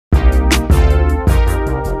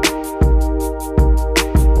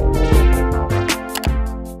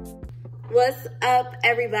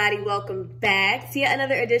everybody, welcome back to yet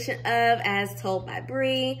another edition of As Told by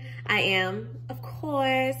Bree. I am, of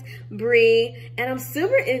course, Bree, and I'm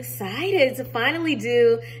super excited to finally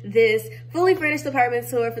do this fully furnished apartment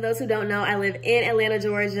tour. For those who don't know, I live in Atlanta,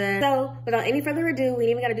 Georgia. So without any further ado, we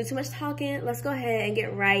ain't even gotta do too much talking. Let's go ahead and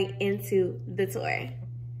get right into the tour.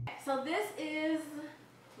 So this is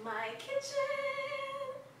my kitchen.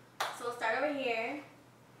 So we'll start over here.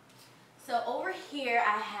 So over here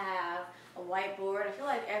I have a whiteboard. I feel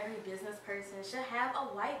like every business person should have a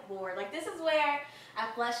whiteboard. Like, this is where I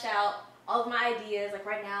flesh out all of my ideas. Like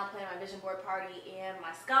right now I'm planning my vision board party and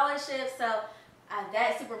my scholarship. So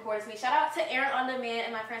that is super important to me. Shout out to Aaron On Demand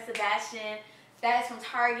and my friend Sebastian. That is from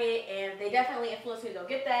Target and they definitely influenced me to go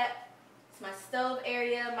get that. It's my stove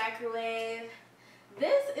area, microwave.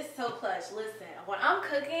 This is so clutch. Listen, when I'm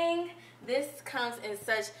cooking, this comes in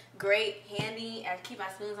such great handy. I keep my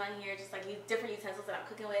spoons on here, just like different utensils that I'm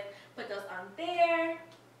cooking with. Put those on there.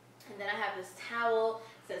 And then I have this towel.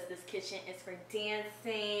 It says this kitchen is for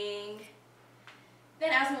dancing.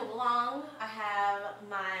 Then as we move along, I have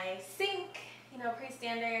my sink, you know, pretty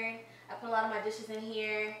standard. I put a lot of my dishes in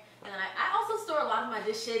here. And then I also store a lot of my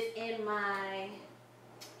dishes in my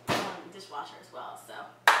dishwasher as well, so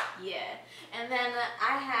yeah. And then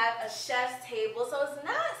I have a chef's table, so it's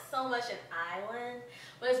not so much an island,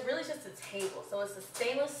 but it's really just a table. So it's a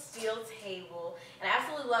stainless steel table, and I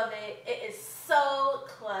absolutely love it. It is so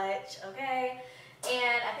clutch, okay?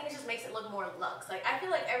 And I think it just makes it look more luxe. Like, I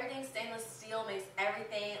feel like everything stainless steel makes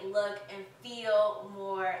everything look and feel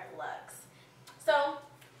more luxe. So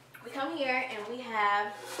we come here and we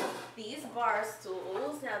have these bar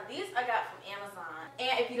stools. Now these I got from Amazon.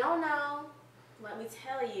 And if you don't know, let me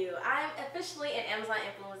tell you, I'm officially an Amazon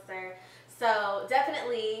influencer. So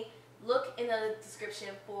definitely look in the description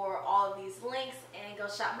for all of these links and go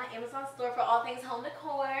shop my Amazon store for all things home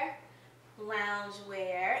decor,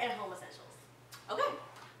 loungewear, and home essentials. Okay,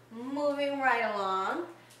 moving right along.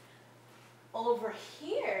 Over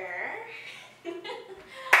here, oh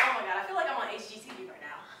my god, I feel like I'm on HGTV right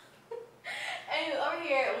now. Anyway, over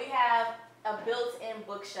here we have a built-in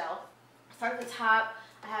bookshelf. Start at the top.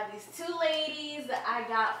 I have these two ladies that I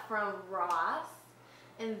got from Ross.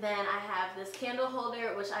 And then I have this candle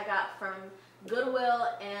holder, which I got from Goodwill,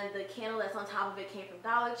 and the candle that's on top of it came from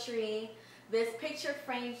Dollar Tree. This picture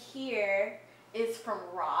frame here is from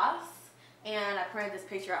Ross, and I printed this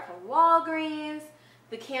picture out from Walgreens.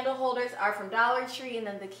 The candle holders are from Dollar Tree, and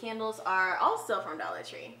then the candles are also from Dollar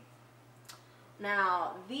Tree.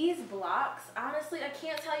 Now, these blocks, honestly, I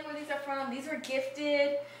can't tell you where these are from. These were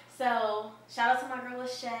gifted. So, shout out to my girl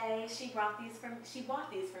Lachey. She bought these for me.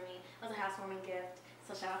 It was a housewarming gift.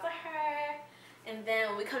 So, shout out to her. And then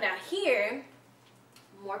when we come down here,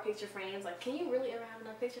 more picture frames. Like, can you really ever have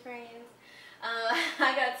enough picture frames?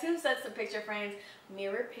 I got two sets of picture frames,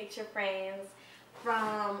 mirror picture frames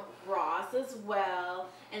from Ross as well.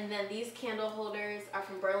 And then these candle holders are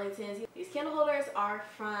from Burlington's. These candle holders are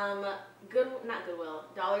from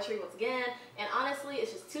Dollar Tree once again. And honestly,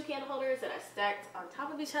 it's just two candle holders that I stacked on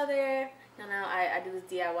top of each other. You know, I do this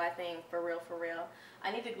DIY thing for real, for real.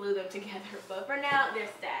 I need to glue them together, but for now, they're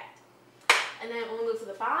stacked. And then when we move to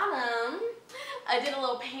the bottom, I did a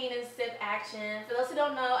little paint and sip action. For those who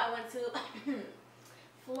don't know, I went to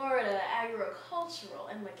Florida Agricultural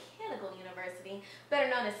and Mechanical University, better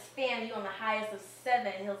known as FAMU, on the highest of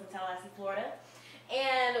 7 hills in Tallahassee, Florida.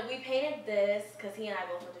 And we painted this because he and I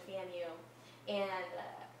both went to FAMU. And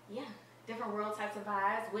yeah, different world types of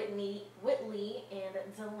vibes, Whitley and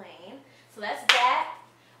Delane. So that's that.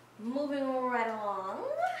 Moving right along.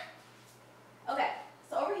 Okay,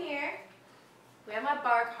 so over here, we have my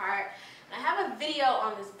bar cart. And I have a video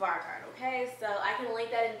on this bar cart, okay? So I can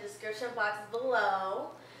link that in the description boxes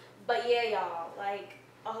below. But yeah, y'all, like,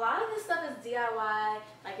 a lot of this stuff is DIY.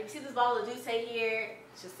 Like, if you see this bottle of Douce here,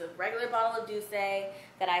 it's just a regular bottle of Douce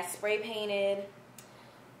that I spray painted.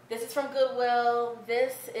 This is from Goodwill.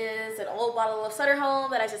 This is an old bottle of Sutter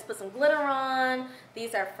Home that I just put some glitter on.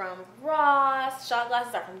 These are from Ross. Shot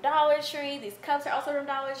glasses are from Dollar Tree. These cups are also from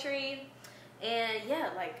Dollar Tree. And yeah,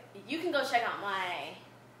 like, you can go check out my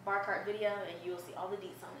bar cart video and you will see all the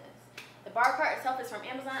deets on this. The bar cart itself is from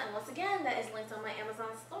Amazon, and once again, that is linked on my Amazon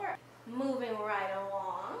store. Moving right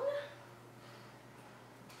along.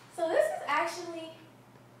 So this is actually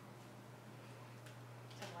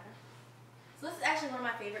one of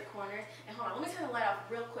my favorite corners. And hold on, let me turn the light off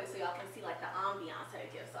real quick so y'all can see like the ambiance that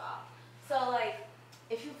it gives off. So like,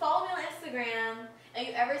 if you follow me on Instagram and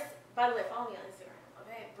you ever, by the way, follow me on Instagram,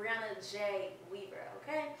 okay? Brianna J. Weaver,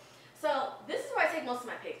 okay? So this is where I take most of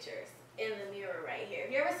my pictures, in the mirror right here.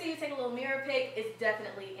 If you ever see you take a little mirror pic, it's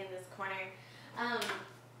definitely in this corner.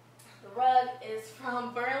 The rug is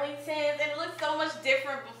from Burlington, and it looks so much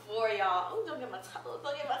different before, y'all. Oh, don't get my toes,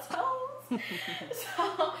 don't get my toes.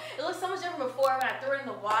 So, it looks so much different before when I threw it in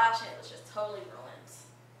the wash, and it was just totally ruined.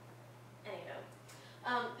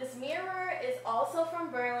 Anywho. This mirror is also from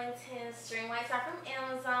Burlington. String lights are from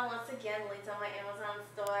Amazon. Once again, linked on my Amazon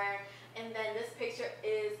store. And then this picture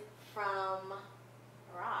is from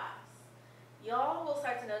Ross. Y'all will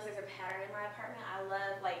start to notice there's a pattern in my apartment. I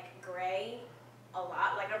love like gray a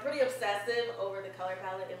lot. Like I'm pretty obsessive over the color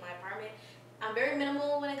palette in my apartment. I'm very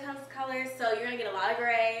minimal when it comes to colors, so you're gonna get a lot of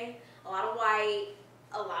gray, a lot of white,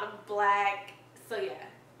 a lot of black. So yeah,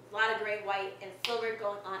 a lot of gray, white, and silver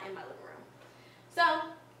going on in my living room. So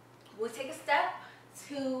we'll take a step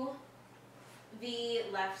to the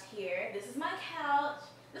left here. This is my couch.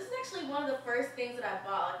 This is actually one of the first things that I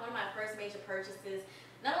bought, like one of my first major purchases.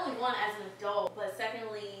 Not only one as an adult, but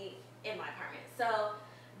secondly in my apartment. So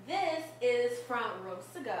this is from Rooms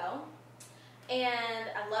to Go. And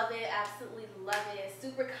I love it, absolutely love it. It's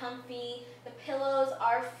super comfy. The pillows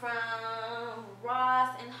are from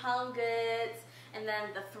Ross and Home Goods. And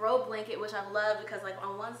then the throw blanket, which I love because like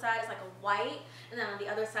on one side it's like a white, and then on the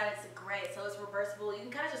other side it's a gray. So it's reversible. You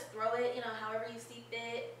can kind of just throw it, you know, however you see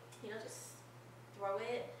fit. You know, just throw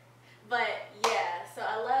it. But yeah, so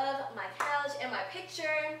I love my couch, and my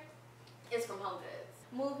picture is from Home Goods.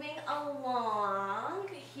 Moving along,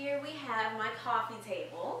 here we have my coffee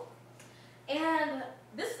table. And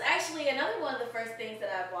this is actually another one of the first things that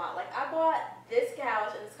I bought. Like I bought this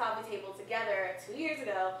couch and this coffee table together 2 years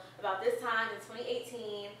ago, about this time in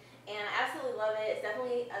 2018, and I absolutely love it. It's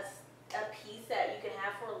definitely a piece that you can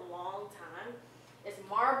have for a long time. It's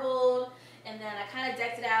marbled, and then I kind of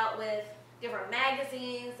decked it out with different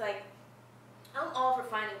magazines. Like I'm all for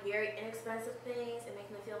finding very inexpensive things and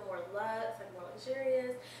making them feel more more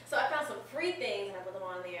luxurious. So I found some free things and I put them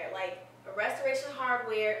on there, like a Restoration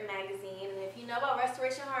Hardware magazine. And if you know about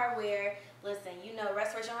Restoration Hardware, listen, you know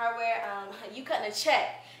Restoration Hardware, you cutting a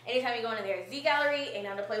check anytime you go in there. Z Gallery ain't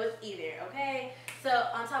nothing to play with either, okay? So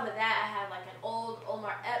on top of that, I have like an old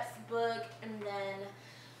Omar Epps book, and then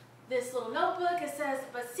this little notebook. It says,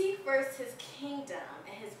 but seek first his kingdom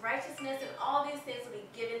and his righteousness, and all these things will be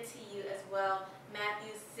given to you as well.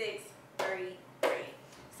 Matthew 6:33.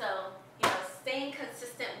 So, you know, staying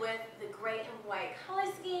consistent with the gray and white color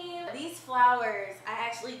scheme. These flowers, I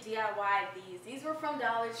actually DIY'd these. These were from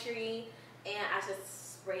Dollar Tree, and I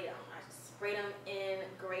just sprayed them. I just sprayed them in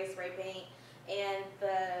gray spray paint. And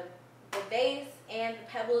the base and the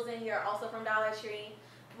pebbles in here are also from Dollar Tree.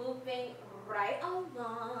 Moving right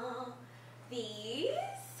along, these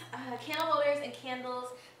candle holders and candles.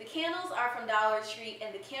 The candles are from Dollar Tree,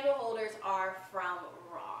 and the candle holders are from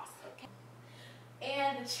Ross. Okay.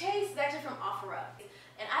 And the chase is actually from OfferUp.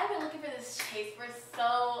 And I've been looking for this chase for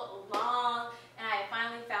so long, and I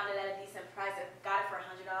finally found it at a decent price. I got it for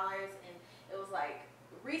 $100, and it was like,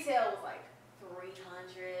 retail was like $300,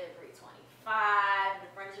 $325 in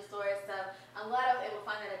the furniture store and stuff. I'm glad I was able to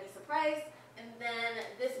find that at a decent price. And then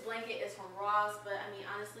this blanket is from Ross, but I mean,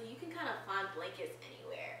 honestly, you can kind of find blankets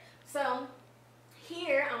anywhere. So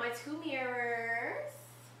here are my two mirrors,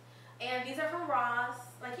 and these are from Ross.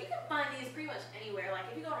 Like you can find these pretty much anywhere. Like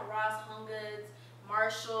if you go to Ross, Home Goods,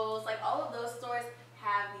 Marshalls, like all of those stores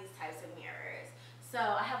have these types of mirrors. So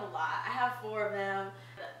I have a lot. I have 4 of them.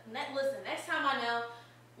 Listen, next time I know,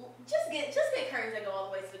 just get curtains that go all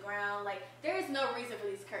the way to the ground. Like there is no reason for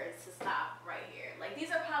these curtains to stop right here. Like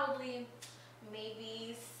these are probably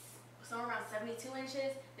maybe somewhere around 72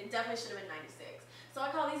 inches. They definitely should have been 96. So I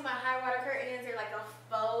call these my high water curtains. They're like a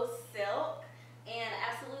faux silk, and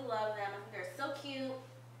I absolutely love them. I think they're so cute.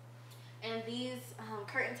 And these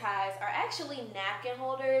curtain ties are actually napkin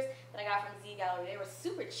holders that I got from Z Gallery. They were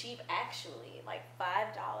super cheap actually, like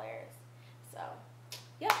 $5. So,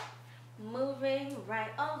 yep. Moving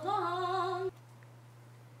right along.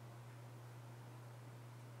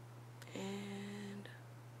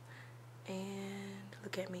 And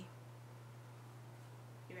look at me.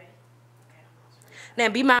 You ready? Okay. Now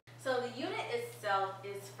be my. So the unit itself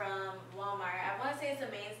is from Walmart. I want to say it's a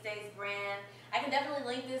Mainstays brand. I can definitely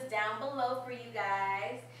link this down below for you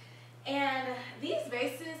guys. And these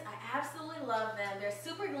vases, I absolutely love them. They're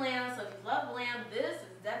super glam, so if you love glam, this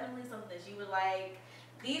is definitely something that you would like.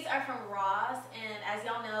 These are from Ross, and as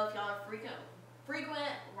y'all know, if y'all are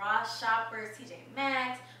frequent Ross shoppers, TJ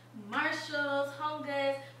Maxx, Marshalls, Home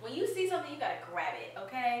Goods, when you see something, you gotta grab it,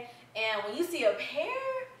 okay? And when you see a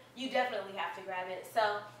pair, you definitely have to grab it. So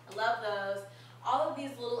I love those. All of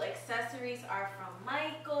these little accessories are from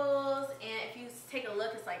Michaels, and if you take a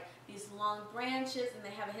look, it's like these long branches, and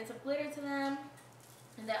they have a hint of glitter to them,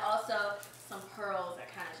 and then also some pearls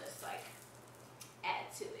that kind of just like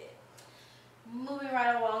add to it. moving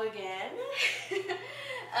right along again.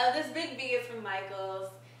 This big B is from Michaels,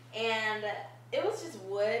 and it was just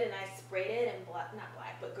wood, and I sprayed it in black, not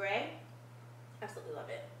black, but gray. Absolutely love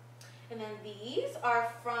it. And then these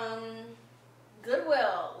are from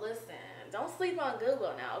Goodwill. Listen, don't sleep on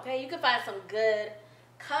Goodwill now, okay? You can find some good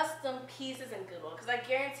custom pieces in Goodwill, because I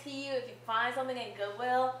guarantee you if you find something in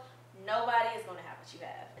Goodwill, nobody is going to have what you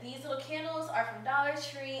have. These little candles are from Dollar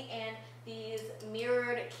Tree, and these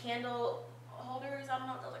mirrored candle holders, I don't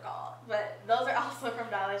know what those are called, but those are also from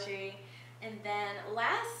Dollar Tree. And then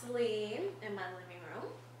lastly, in my living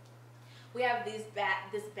room, we have this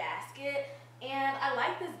basket, and I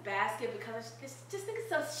like this basket because I just think it's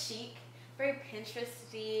so chic, very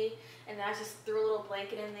Pinteresty, and then I just threw a little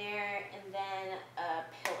blanket in there and then a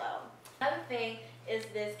pillow. Another thing is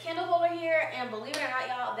this candle holder here, and believe it or not,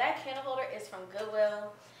 y'all, that candle holder is from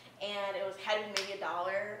Goodwill, and it had to be maybe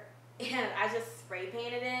 $1, and I just spray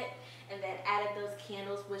painted it and then added those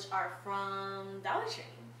candles, which are from Dollar Tree.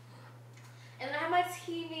 And then I have my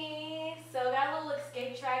TV, so got a little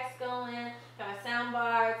escape tracks going, got my sound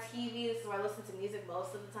bar, TV, this is where I listen to music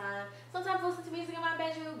most of the time. Sometimes I listen to music in my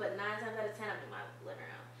bedroom, but 9 times out of 10 I'm in my living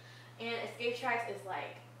room. And escape tracks is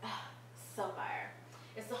like, so fire.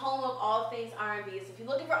 It's the home of all things R&B. So if you're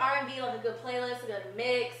looking for R&B, like a good playlist, a good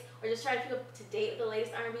mix, or just trying to keep up to date with the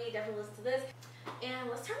latest R&B, definitely listen to this. And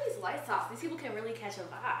let's turn these lights off so these people can really catch a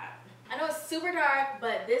vibe. I know it's super dark,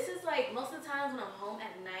 but this is like, most of the times when I'm home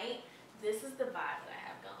at night, this is the vibe that I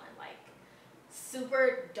have going. Like,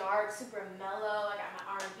 super dark, super mellow. I got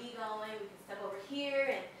my R&B going. We can step over here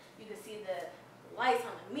and you can see the lights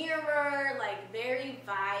on the mirror. Like, very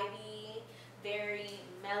vibey, very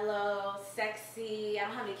mellow, sexy. I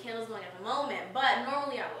don't have any candles going at the moment, but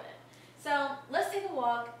normally I would. So let's take a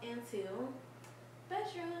walk into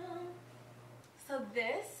bedroom. So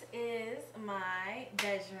this is my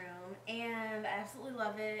bedroom, and I absolutely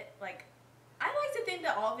love it. Like, I like to think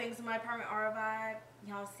that all things in my apartment are a vibe.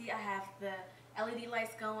 Y'all see I have the LED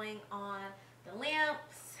lights going on the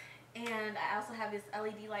lamps, and I also have this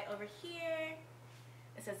LED light over here.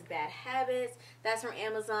 It says Bad Habits. That's from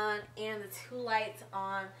Amazon, and the 2 lights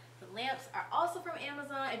on the lamps are also from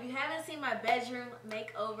Amazon. If you haven't seen my bedroom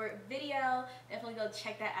makeover video, definitely go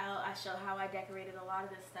check that out. I show how I decorated a lot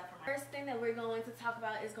of this stuff. First thing that we're going to talk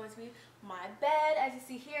about is going to be my bed. As you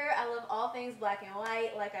see here, I love all things black and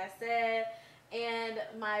white, like I said. And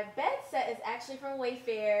my bed set is actually from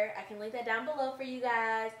Wayfair. I can link that down below for you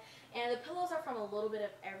guys. And the pillows are from a little bit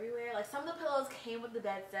of everywhere. Like, some of the pillows came with the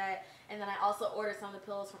bed set, and then I also ordered some of the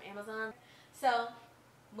pillows from Amazon. So,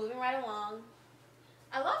 moving right along.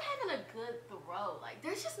 I love having a good throw. Like,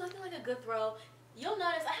 there's just nothing like a good throw. You'll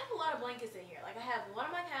notice I have a lot of blankets in here. Like, I have one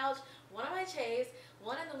on my couch, one on my chaise,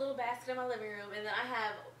 one in the little basket in my living room, and then I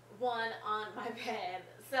have one on my bed.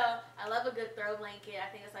 So I love a good throw blanket. I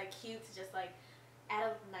think it's like cute to just like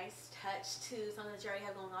add a nice touch to something that you already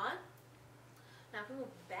have going on. Now if we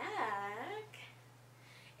move back,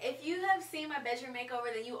 if you have seen my bedroom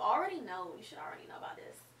makeover, then you already know, you should already know about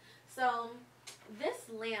this. So this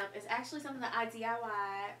lamp is actually something that I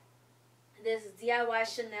DIY. This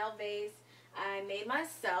DIY Chanel vase I made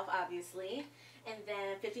myself, obviously. And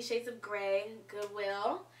then 50 Shades of Grey,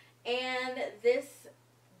 Goodwill. And this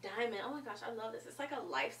diamond, oh my gosh, I love this. It's like a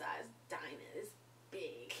life-size diamond. It's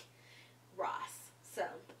big. Ross. So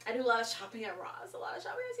I do a lot of shopping at Ross, a lot of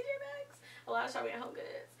shopping at TJ Maxx, a lot of shopping at Home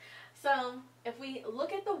Goods. So if we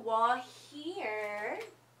look at the wall here,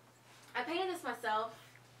 I painted this myself.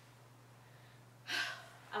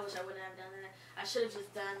 I wish I wouldn't have done that. I should have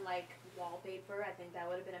just done like wallpaper. I think that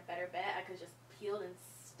would have been a better bet. I could just peeled and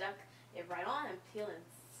stuck it right on and peeled and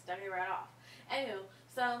stuck it right off. Anywho,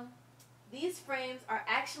 so these frames are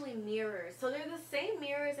actually mirrors. So they're the same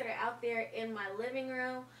mirrors that are out there in my living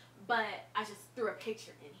room, but I just threw a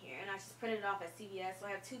picture in here and I just printed it off at CVS. So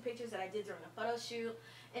I have 2 pictures that I did during a photo shoot.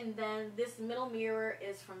 And then this middle mirror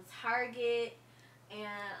is from Target. And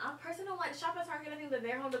I personally don't like to shop at Target. I think that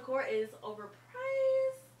their home decor is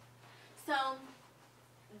overpriced. So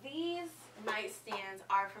these nightstands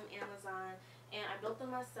are from Amazon and I built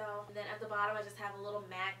them myself. And then at the bottom I just have a little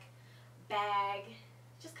MAC bag.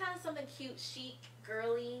 Just kind of something cute, chic,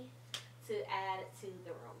 girly to add to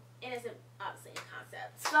the room. And it's obviously a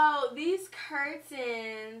concept. So these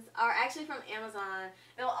curtains are actually from Amazon.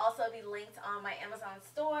 It will also be linked on my Amazon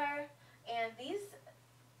store. And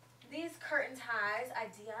these curtain ties I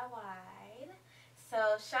DIY'd.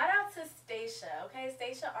 So shout out to Stacia, okay?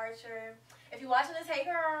 Stacia Archer. If you're watching this, hey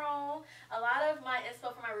girl. A lot of my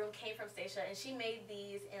inspo for my room came from Stacia, and she made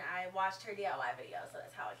these, and I watched her DIY video, so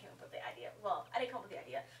that's how I came up with the idea. Well, I didn't come up with the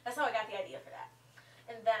idea. That's how I got the idea for that.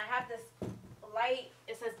 And then I have this light.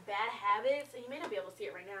 It says Bad Habits, and you may not be able to see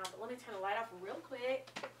it right now, but let me turn the light off real quick.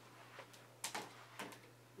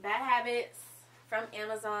 Bad Habits from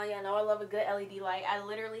Amazon. Yeah, I know I love a good LED light. I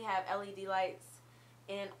literally have LED lights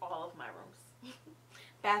in all of my rooms.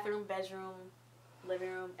 Bathroom, bedroom, living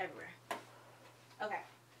room, everywhere. Okay,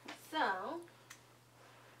 so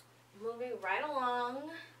moving right along,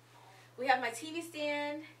 we have my TV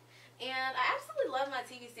stand. And I absolutely love my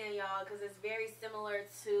TV stand, y'all, because it's very similar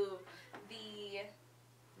to the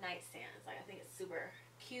nightstands. Like, I think it's super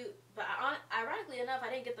cute. But ironically enough, I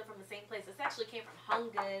didn't get them from the same place. This actually came from Home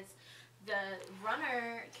Goods. The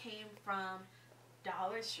runner came from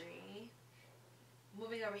Dollar Tree.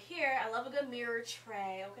 Moving over here, I love a good mirror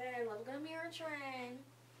tray. Okay, I love a good mirror tray.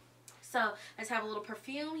 So, let's have a little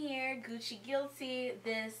perfume here. Gucci Guilty.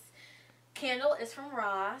 This candle is from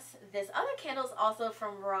Ross. This other candle is also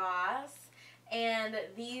from Ross. And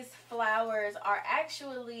these flowers are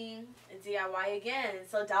actually DIY again.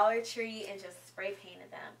 So Dollar Tree and just spray painted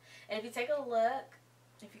them. And if you take a look,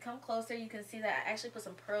 if you come closer, you can see that I actually put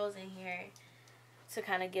some pearls in here to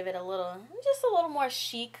kind of give it a little, just a little more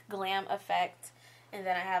chic glam effect. And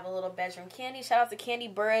then I have a little bedroom candy. Shout out to Candy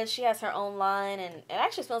Burris. She has her own line and it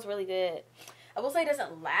actually smells really good. I will say it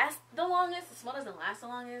doesn't last the longest. The smell doesn't last the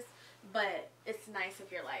longest. But it's nice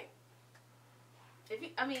if you're like, if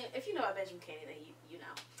you know about bedroom candy, then you know.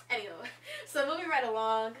 Anyway, so moving right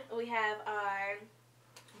along, we have our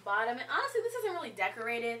bottom. And honestly, this isn't really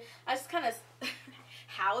decorated. I just kind of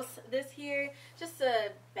house this here. Just a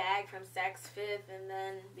bag from Saks Fifth, and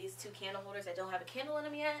then these two candle holders that don't have a candle in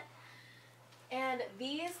them yet. And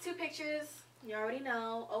these two pictures, you already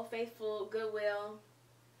know, Oh Faithful, Goodwill.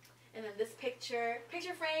 And then this picture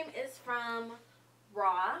frame is from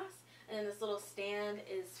Ross. And then this little stand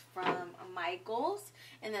is from Michael's.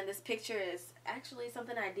 And then this picture is actually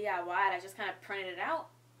something I DIY'd. I just kind of printed it out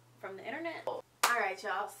from the internet. Alright,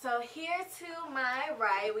 y'all. So here to my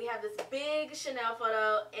right, we have this big Chanel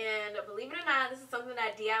photo. And believe it or not, this is something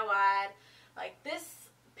that I DIY'd. Like, this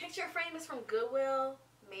picture frame is from Goodwill,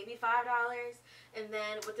 maybe $5. And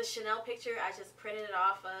then with the Chanel picture, I just printed it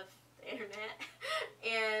off of internet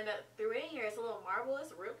and threw it in here. It's a little marble.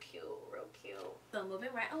 It's real cute, real cute. So moving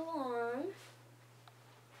right along,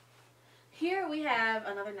 here we have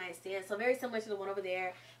another nightstand. So very similar to the one over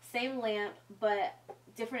there. Same lamp, but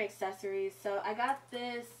different accessories. So I got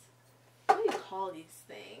this, what do you call these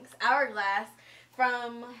things? Hourglass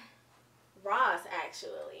from Ross,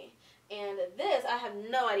 actually. And this, I have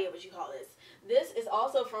no idea what you call this. This is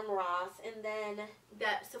also from Ross. And then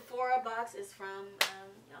that Sephora box is from,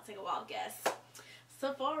 I'll take a wild guess,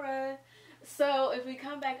 Sephora. So if we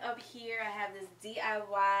come back up here, I have this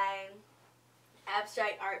DIY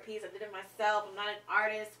abstract art piece. I did it myself. I'm not an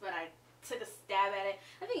artist, but I took a stab at it.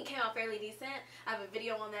 I think it came out fairly decent. I have a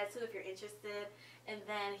video on that too if you're interested. And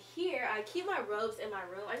then here, I keep my robes in my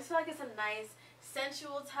room. I just feel like it's a nice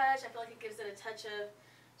sensual touch. I feel like it gives it a touch of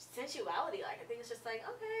sensuality. Like, I think it's just like,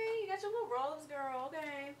 okay, you got your little robes, girl,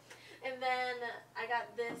 okay. And then I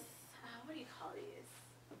got this, what do you call these?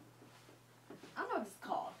 I don't know what this is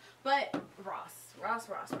called, but Ross.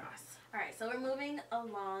 Alright, so we're moving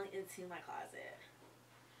along into my closet.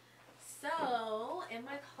 So, in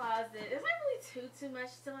my closet, there's not really too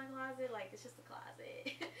much to my closet. Like, it's just a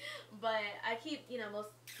closet. But I keep,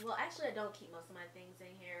 well, actually I don't keep most of my things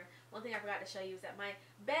in here. One thing I forgot to show you is that my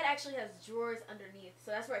bed actually has drawers underneath.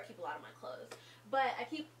 So that's where I keep a lot of my clothes. But I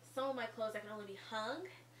keep some of my clothes that can only be hung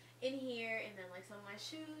in here, and then like some of my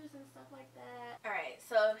shoes and stuff like that. Alright,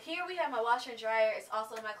 so here we have my washer and dryer. It's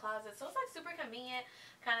also in my closet, so it's like super convenient.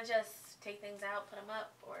 Kind of just take things out, put them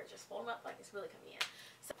up, or just fold them up. Like, it's really convenient.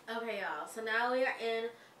 So, okay, y'all, so now we are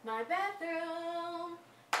in my bathroom,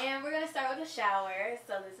 and we're gonna start with a shower.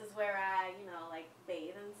 So this is where I, like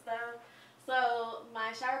bathe and stuff. So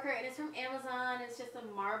my shower curtain is from Amazon. It's just a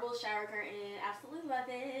marble shower curtain. Absolutely love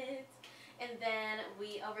it. And then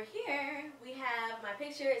over here, we have my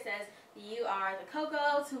picture. It says, "You are the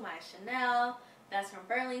Coco to my Chanel." That's from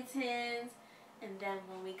Burlington's. And then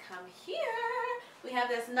when we come here, we have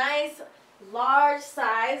this nice, large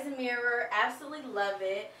size mirror. Absolutely love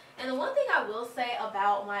it. And the one thing I will say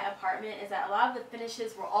about my apartment is that a lot of the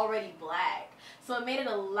finishes were already black. So it made it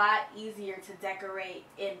a lot easier to decorate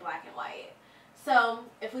in black and white. So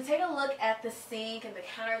if we take a look at the sink and the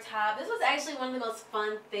countertop, this was actually one of the most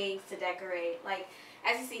fun things to decorate. Like,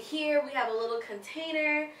 as you see here, we have a little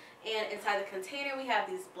container, and inside the container we have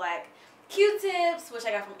these black Q-tips, which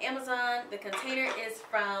I got from Amazon. The container is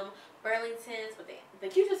from Burlington's, but the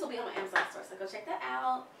Q-tips will be on my Amazon store, so go check that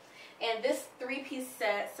out. And this 3-piece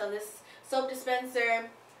set, so this soap dispenser,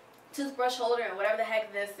 toothbrush holder and whatever the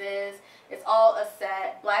heck this is. It's all a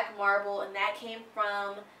set, black marble, and that came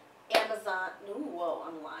from Amazon. Ooh, whoa,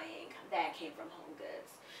 I'm lying. That came from Home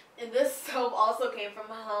Goods. And this soap also came from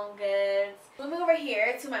Home Goods. Moving over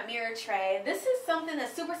here to my mirror tray. This is something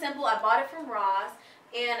that's super simple. I bought it from Ross,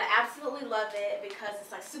 and I absolutely love it because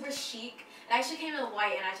it's like super chic. It actually came in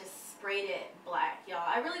white, and I just sprayed it black, y'all.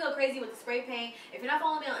 I really go crazy with the spray paint. If you're not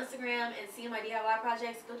following me on Instagram and seeing my DIY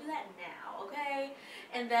projects, go do that now, okay?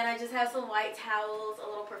 And then I just have some white towels, a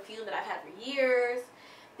little perfume that I've had for years.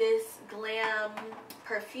 This Glam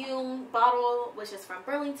perfume bottle, which is from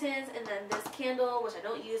Burlington's, and then this candle, which I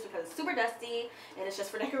don't use because it's super dusty and it's just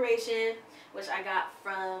for decoration, which I got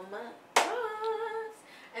from Ross.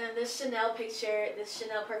 And then this Chanel picture, this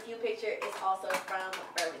Chanel perfume picture is also from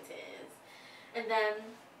Burlington's. And then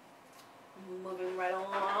moving right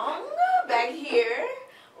along, back here,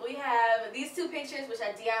 we have these two pictures which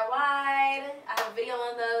I DIY'd. I have a video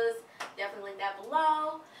on those, definitely link that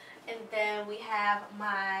below. And then we have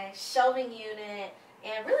my shelving unit,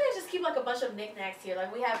 and really I just keep like a bunch of knickknacks here.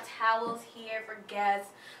 Like we have towels here for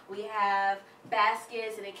guests, we have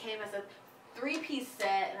baskets, and it came as a 3-piece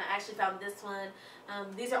set, and I actually found this one.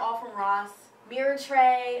 These are all from Ross. Mirror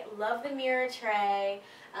tray, love the mirror tray.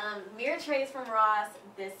 Mirror trays from Ross.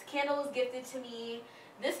 This candle was gifted to me.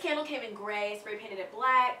 This candle came in gray, spray painted it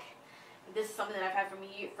black. This is something that I've had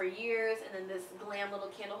for years. And then this Glam little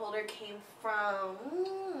candle holder came from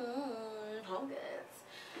Home Goods.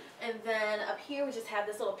 And then up here we just have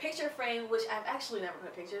this little picture frame, which I've actually never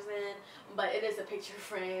put pictures in, but it is a picture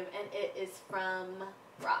frame, and it is from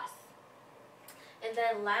Ross. And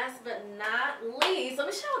then last but not least, let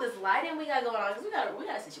me show you this lighting we got going on, because we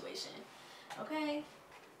got a situation. Okay?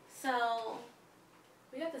 So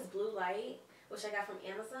we got this blue light, which I got from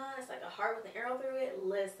Amazon. It's like a heart with an arrow through it.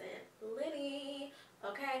 Listen, Liddy.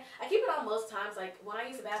 Okay? I keep it on most times. Like when I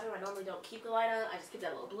use the bathroom, I normally don't keep the light on. I just keep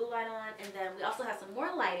that little blue light on. And then we also have some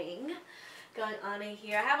more lighting going on in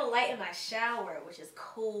here. I have a light in my shower, which is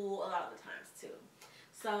cool a lot of the times too.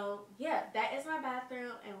 So yeah, that is my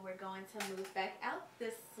bathroom, and we're going to move back out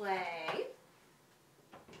this way.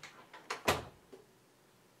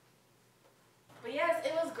 But yes,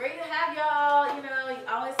 it was great to have y'all. You know, you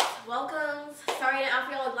always welcomed. Sorry I didn't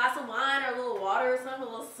offer y'all a glass of wine or a little water or something, a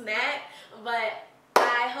little snack. But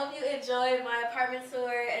I hope you enjoyed my apartment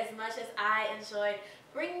tour as much as I enjoyed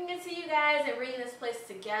bringing it to you guys and bringing this place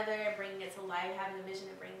together and bringing it to life, having a vision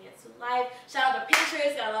and bringing it to life. Shout out to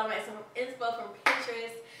Pinterest. Got a lot of my inspo from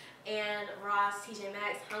Pinterest and Ross, TJ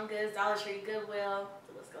Maxx, Home Goods, Dollar Tree, Goodwill.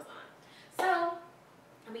 The list goes on. So,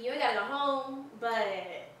 I mean, you ain't got to go home, but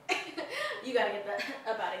you got to get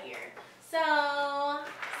up out of here. So,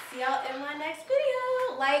 see y'all in my next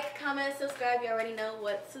video. Like, comment, subscribe. You already know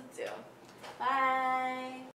what to do. Bye.